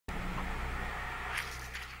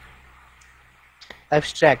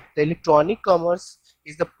Abstract: the electronic commerce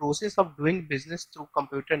is the process of doing business through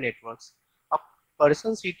computer networks. A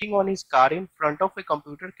person sitting on his car in front of a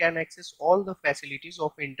computer can access all the facilities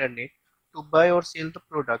of internet to buy or sell the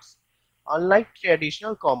products. Unlike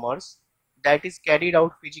traditional commerce that is carried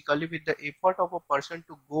out physically with the effort of a person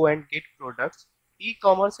to go and get products,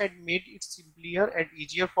 e-commerce had made it simpler and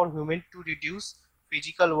easier for humans to reduce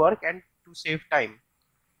physical work and to save time.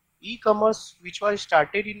 E-commerce, which was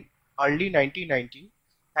started in early 1990,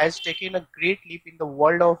 has taken a great leap in the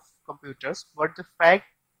world of computers, but the fact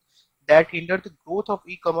that hindered the growth of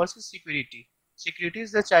e-commerce is security. Security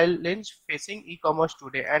is the challenge facing e-commerce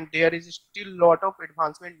today, and there is still a lot of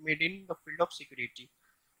advancement made in the field of security.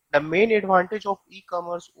 The main advantage of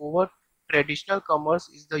e-commerce over traditional commerce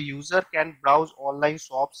is the user can browse online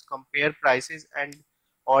shops, compare prices, and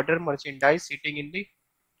order merchandise sitting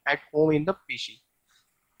at home in the PC.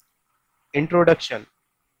 Introduction: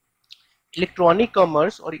 electronic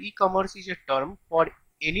commerce or e-commerce is a term for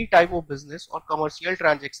any type of business or commercial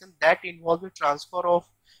transaction that involves the transfer of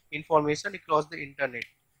information across the internet.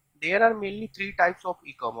 There are mainly three types of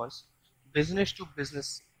e-commerce: business to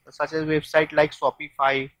business, such as websites like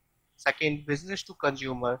Shopify; second, business to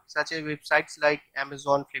consumer, such as websites like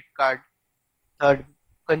Amazon, Flipkart; third,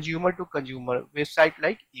 consumer to consumer, website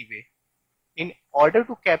like eBay. In order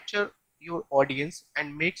to capture your audience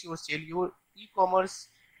and make your sale, your e-commerce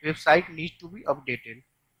website needs to be updated.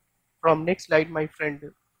 From next slide, my friend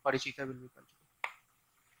Parichita will be continuing.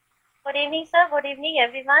 Good evening, sir. Good evening,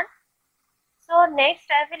 everyone. So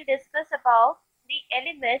next I will discuss about the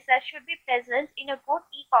elements that should be present in a good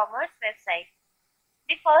e-commerce website.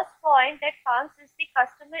 The first point that comes is the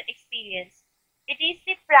customer experience. It is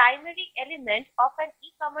the primary element of an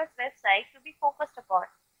e-commerce website to be focused upon.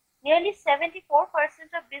 Nearly 74%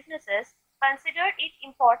 of businesses consider it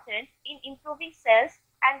important in improving sales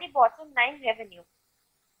and the bottom line revenue.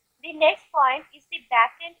 The next point is the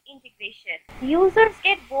backend integration. Users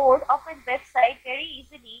get bored of a website very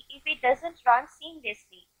easily if it doesn't run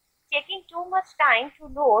seamlessly. Taking too much time to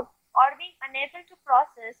load or being unable to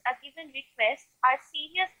process a given request are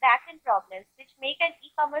serious backend problems which make an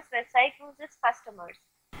e-commerce website lose its customers.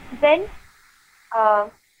 Then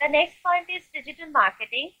the next point is digital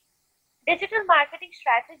marketing. Digital marketing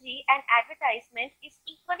strategy and advertisement is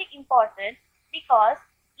equally important because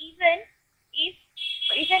even with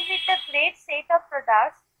a great set of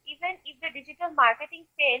products, even if the digital marketing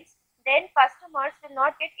fails, then customers will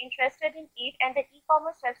not get interested in it and the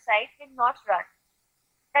e-commerce website will not run.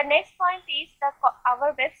 The next point is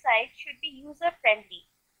our website should be user-friendly.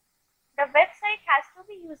 The website has to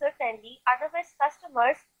be user-friendly, otherwise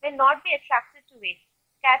customers will not be attracted to it.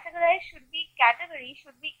 Category should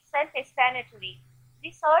be self-explanatory.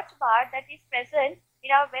 The search bar that is present in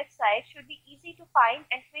our website should be easy to find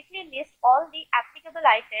and quickly list all the applicable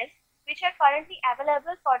items which are currently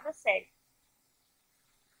available for the sale.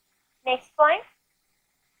 Next point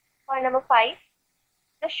number 5,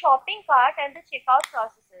 the shopping cart and the checkout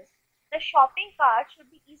processes. The shopping cart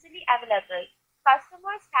should be easily available.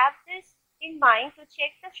 Customers have this in mind to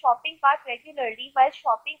check the shopping cart regularly while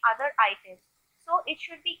shopping other items. So it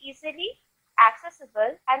should be easily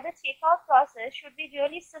accessible and the checkout process should be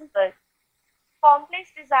really simple. Complex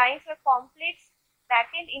designs or complex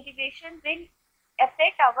backend integration will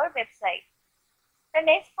affect our website. The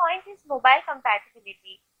next point is mobile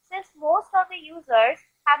compatibility. Since most of the users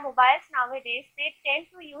have mobiles nowadays, they tend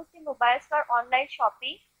to use the mobiles for online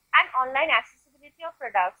shopping and online accessibility of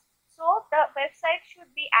products. So the website should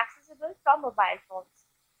be accessible from mobile phones.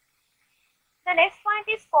 The next point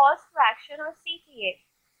is calls to action or CTA.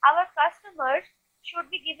 Our customers should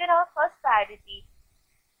be given our first priority.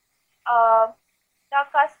 The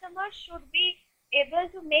customers should be able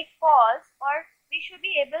to make calls or we should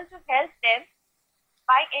be able to help them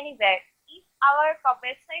by anywhere. If our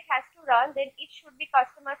website has to run, then it should be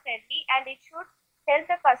customer friendly and it should help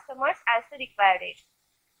the customers as they require it.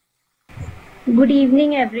 Good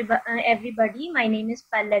evening, everybody. My name is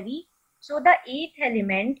Pallavi. So the 8th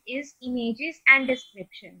element is images and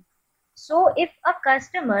description. So if a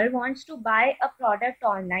customer wants to buy a product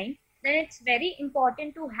online, then it's very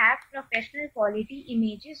important to have professional quality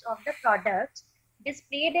images of the products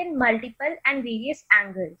displayed in multiple and various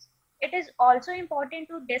angles. It is also important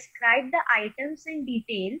to describe the items in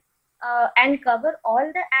detail and cover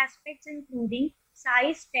all the aspects including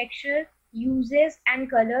size, texture, uses and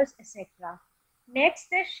colors, etc. Next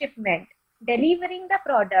is shipment. Delivering the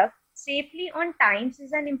product safely on time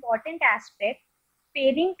is an important aspect.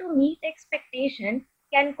 Failing to meet expectation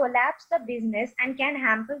can collapse the business and can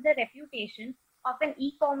hamper the reputation of an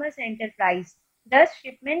e-commerce enterprise. Thus,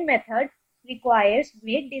 shipment method requires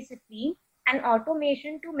great discipline and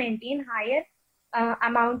automation to maintain higher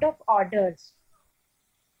amount of orders.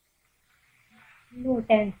 No,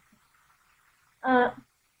 10th.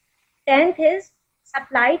 10th is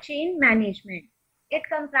supply chain management. It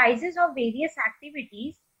comprises of various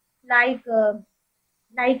activities like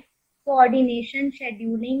like coordination,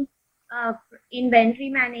 scheduling, uh, inventory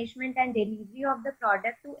management, and delivery of the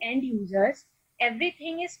product to end users.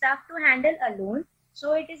 Everything is tough to handle alone,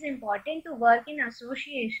 so it is important to work in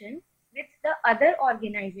association with the other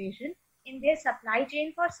organization in their supply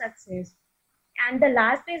chain for success. And the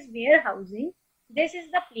last is warehousing. This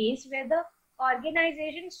is the place where the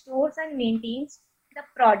organization stores and maintains the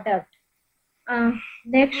product.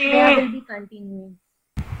 Next, Shreya will be continuing.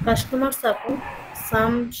 Customer support.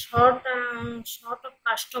 Some sort of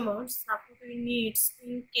customer support we needs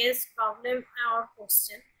in case problem or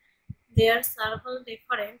question. There are several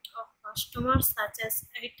different of customers such as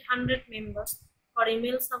 800 members for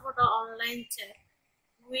email support or online chat.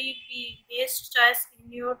 We be best choice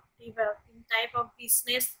in your in type of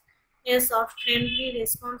business is of friendly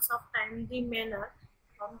response of timely manner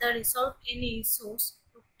of the resolve any issues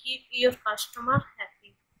to keep your customer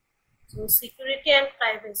happy. So security and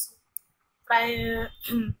privacy. Pri-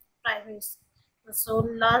 privacy. So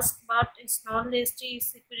last but is not least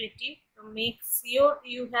is security. To make sure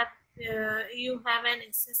you have an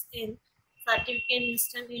SSL certificate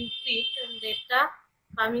instant encrypt and data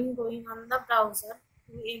coming going on the browser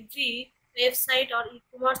to every website or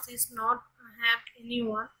e-commerce is not have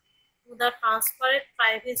anyone to the transparent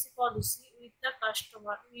privacy policy with the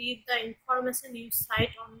customer with the information you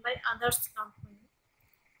cite on by others company.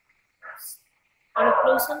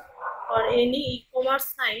 Conclusion. For any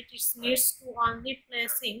e-commerce site, it needs to only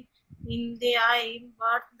placing in the eye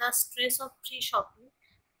but the stress of free shopping.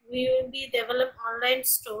 We will be develop online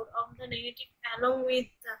store of the negative along with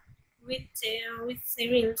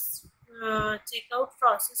similar checkout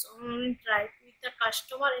process on right with the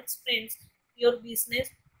customer experience your business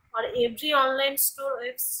or every online store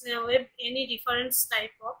with any different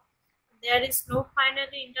type of there is no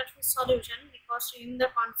finally interface solution because in the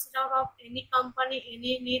consider of any company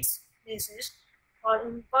any needs basis or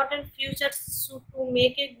important features to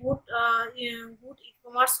make a good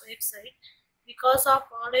e-commerce website because of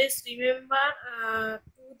always remember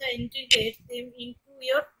to the integrate them into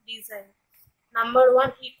your design. Number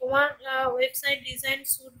one, e-commerce website design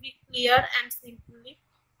should be clear and simply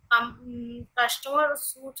customer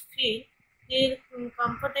should feel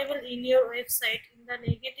comfortable in your website. In the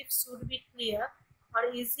negative should be clear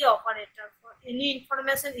or easy operator for any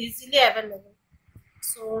information easily available.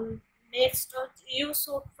 So next, you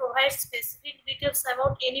should provide specific details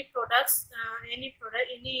about any products, any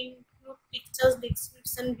include pictures,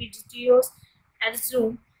 description, videos, and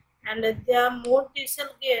zoom, and there are more details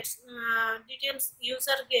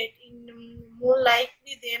user get in more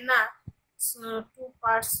likely than not to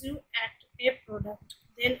pursue at a product.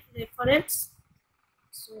 Then reference.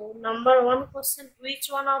 So number one question: which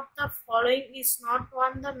one of the following is not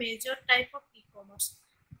one the major type of e-commerce?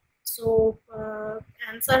 So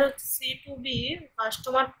answer C to B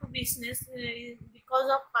customer to business because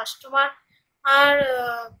of customer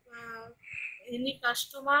are any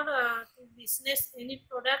customer to business any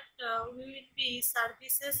product we will be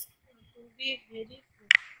services to be very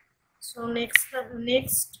good. So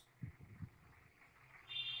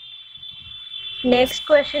Next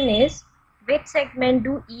question is, which segment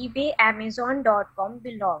do eBay Amazon.com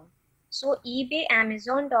belong? So eBay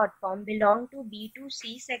Amazon.com belong to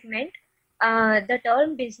B2C segment. The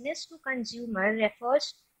term business to consumer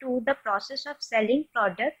refers to the process of selling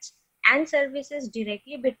products and services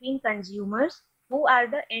directly between consumers who are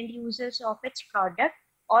the end users of its product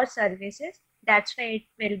or services. That's why it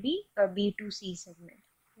will be a B2C segment.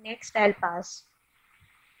 Next, I'll pass.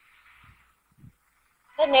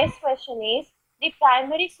 The next question is, the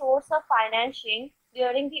primary source of financing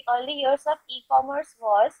during the early years of e-commerce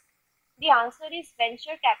was? The answer is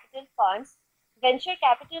venture capital funds. Venture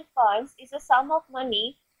capital funds is a sum of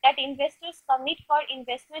money that investors commit for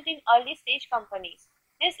investment in early stage companies.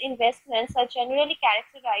 These investments are generally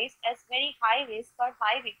characterized as very high risk or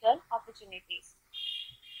high return opportunities.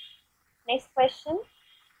 Next question.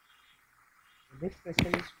 The next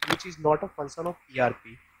question is, which is not a function of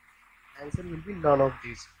ERP? Answer will be none of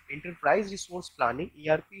these. Enterprise resource planning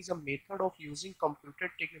 (ERP) is a method of using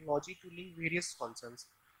computer technology to link various functions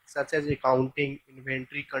such as accounting,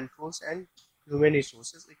 inventory controls, and human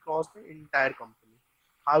resources across the entire company.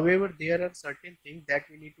 However, there are certain things that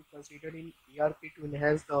we need to consider in ERP to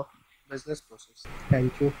enhance the business process.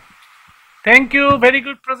 Thank you. Thank you. Very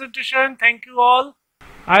good presentation. Thank you all.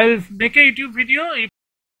 I'll make a YouTube video. If